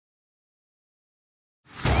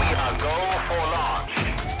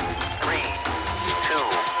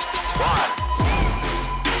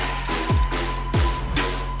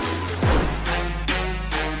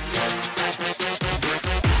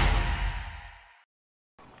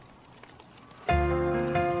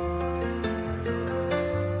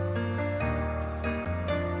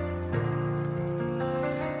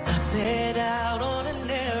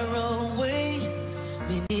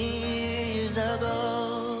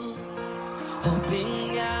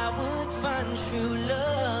hoping I would find true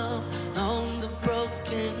love on the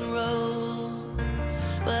broken road.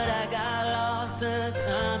 But I got lost a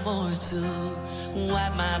time or two,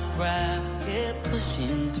 while my pride kept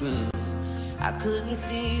pushing through. I couldn't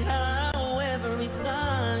see how every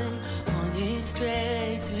sign pointed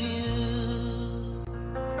straight to you.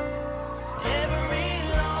 Every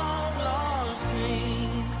long lost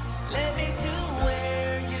dream led me to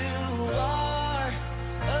where you are.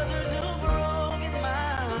 Others who broke in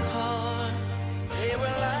my heart, they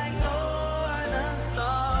were like northern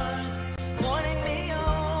stars, pointing me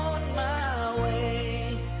on my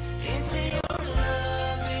way into your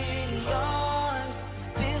loving arms.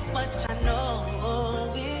 This much I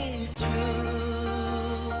know is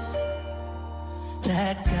true,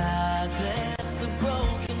 that God bless the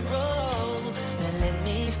broken road that led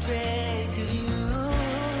me straight to you.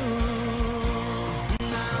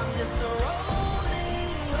 Now I'm just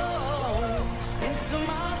rolling home into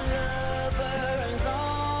my lover's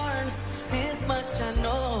arms. This much I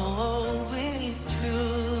know is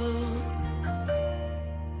true,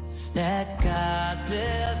 that God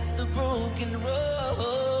bless the broken road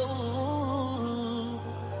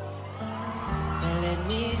that led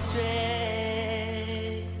me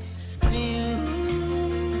straight to you.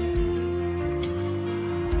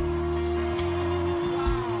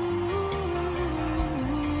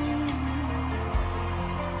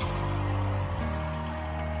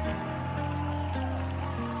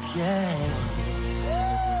 Yeah.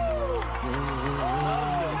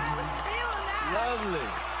 Lovely.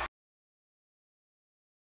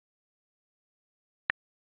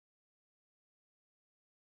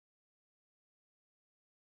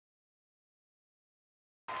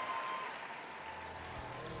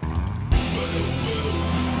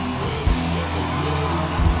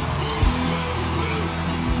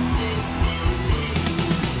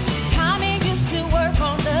 Tommy used to work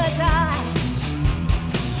on the docks.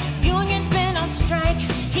 Union's been on strike.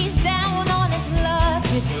 He's down on his luck.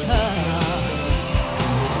 It's tough.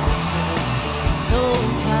 So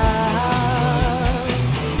tough.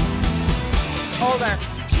 Hold her.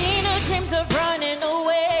 Gina dreams of running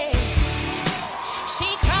away.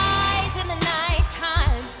 She cries in the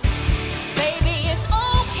nighttime. Baby, it's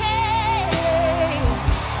okay.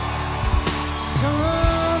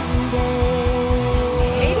 Someday.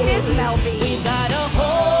 It is Melby. We gotta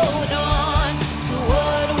hold on to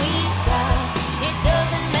what we got. It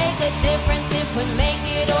doesn't make a difference if we make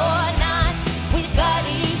it or not. We got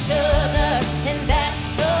each other, and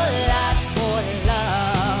that's a lot for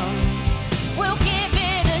love. We'll give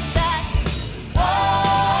it a shot. Oh,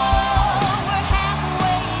 we're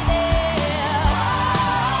halfway there.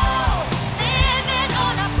 Oh, living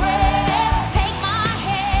on a prayer. Take my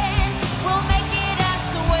hand, we'll make it, I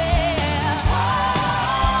swear.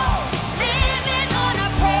 Oh, living on a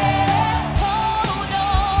prayer. Hold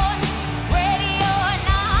on, ready or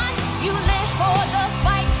not, you live for the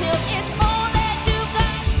fight till it's all that you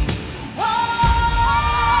got. Whoa,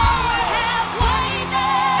 we're halfway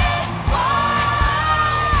there.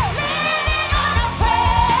 Whoa, living on a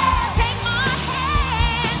prayer. Take my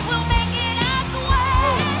hand, we'll make it, I swear.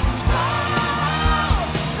 Whoa,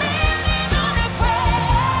 living on a prayer.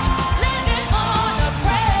 Living on a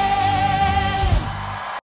prayer.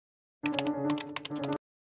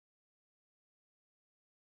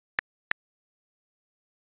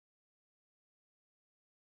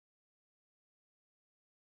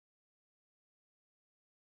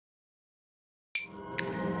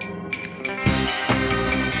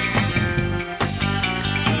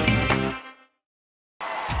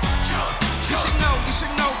 You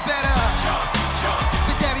should know better.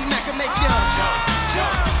 The daddy Mac can make ya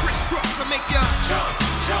crisscross and make ya.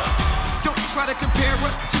 Don't try to compare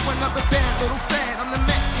us to another bad little fad. I'm the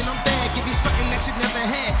Mac and I'm bad. Give you something that you never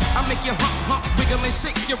had. I make you hump, hump, wiggle and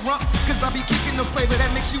shake your rump. Cause I be kicking the flavor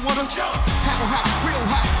that makes you wanna jump. How high, real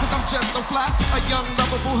high, cause I'm just so fly. A young,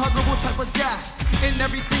 lovable, huggable type of guy. And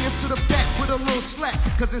everything is to the back with a little slack.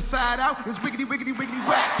 Cause inside out is wiggity, wiggity, wiggity,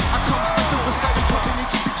 whack. I come stepping with something pumping and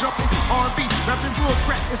keep it jumping. R&B, rapping bull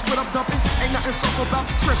crap is what I'm dumping. Ain't nothing soft about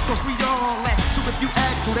crisscross, we all lack. So if you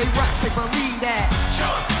ask, do they rock? Say believe that.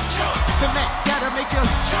 The Mac gotta make ya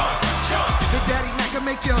the daddy Mac can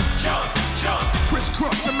make ya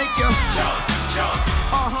crisscross and make ya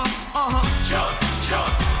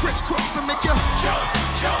crisscross and make ya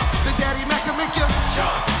the daddy Mac can make ya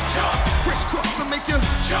crisscross and make ya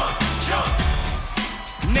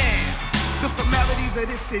now the formalities of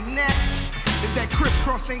this and that is that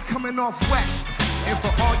crisscross ain't coming off whack. And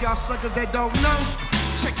for all y'all suckers that don't know,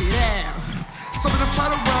 check it out. Some of them try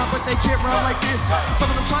to rhyme, but they can't rhyme like this. Some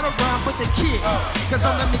of them try to rhyme, but they can't. Cause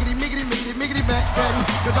I'm the miggity, miggity, miggity, miggity,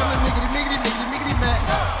 Cause I'm the miggity, miggity, miggity, miggity Mac.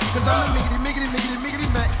 Cause I'm the miggity, miggity, miggity, miggity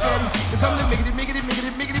Mac Daddy. Cause I'm the miggity, miggity,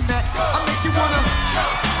 miggity, miggity Mac. I make you wanna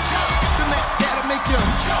the Mac Daddy make you.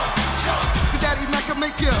 The Daddy Mac will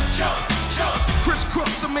make you.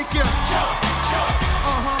 Crisscross will make you.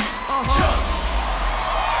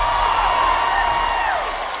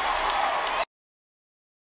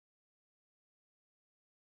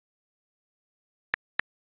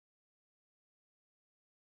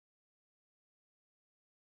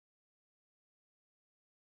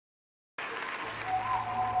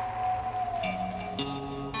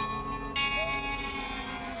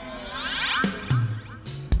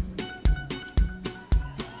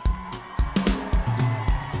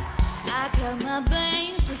 I cut my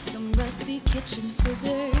bangs with some rusty kitchen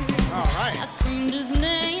scissors. All right. I screamed his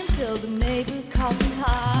name till the neighbors called the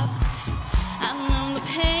cops. I numbed the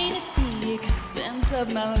pain at the expense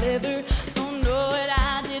of my liver. Don't know what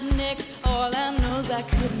I did next. All I know is I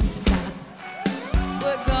couldn't stop.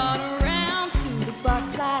 We're gone around to the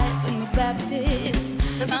barflies and the Baptists.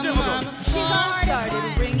 My mama's phone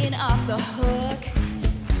started ringing off the hook.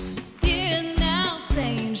 Here now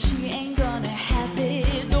saying she ain't gonna have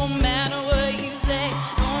it. Don't matter what you say,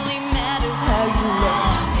 only matters how you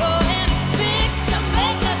look. Go and fix your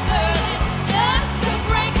makeup, girl. It's just a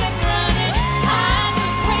breakup running. I'm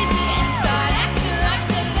crazy and start acting like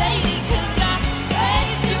a lady. Cause I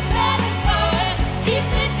raised you better go and keep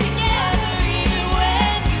it together even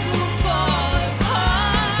when you fall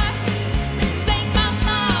apart. This ain't my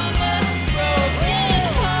mama's broken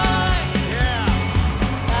heart.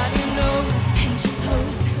 How do you know this? Paint your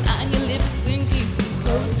toes, line your lips and keep them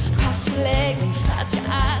closed. Cross your legs, dot your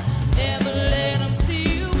eyes, never let them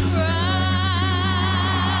see you cry.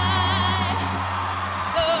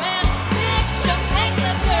 Go and fix your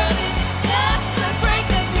makeup, girl. It's just a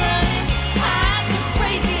breakup running. I'm too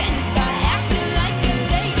crazy and start acting like a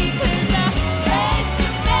lady. Cause I raised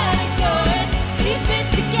you better go and keep it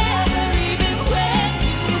together even when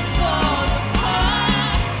you fall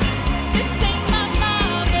apart. This ain't my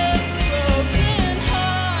mama's broken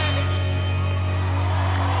heart.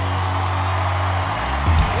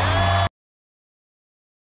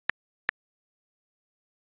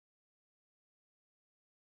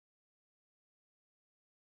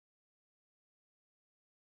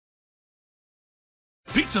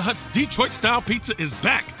 Pizza Hut's Detroit-style pizza is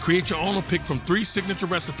back. Create your own or pick from 3 signature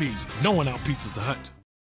recipes. No one out-pizzas the Hut.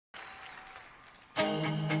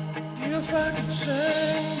 If I could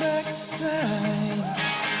turn back time,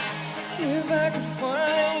 if I could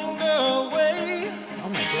find a way, Oh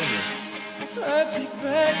my goodness. I'd take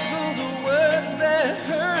back those words that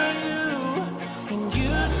hurt you, and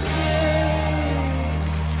you'd stay.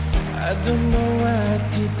 I don't know why I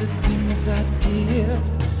did the things I did.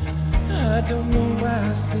 I don't know why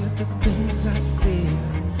I said the things I said.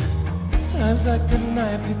 Life's like a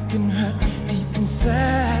knife, it can hurt deep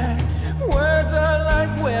inside. Words are like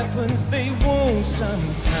weapons, they wound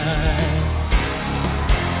sometimes.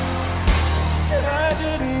 I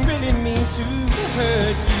didn't really mean to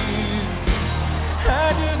hurt you.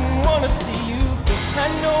 I didn't want to see you, but I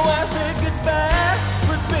know I said goodbye.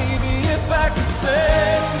 But baby, if I could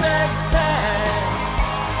turn back time,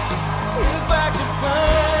 if I could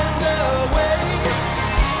find a way,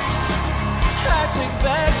 I'd take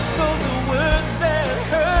back those words that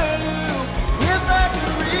hurt you. If I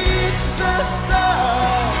could reach the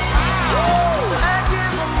stars, I'd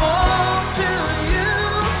give them all to you.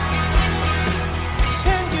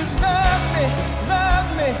 And you love me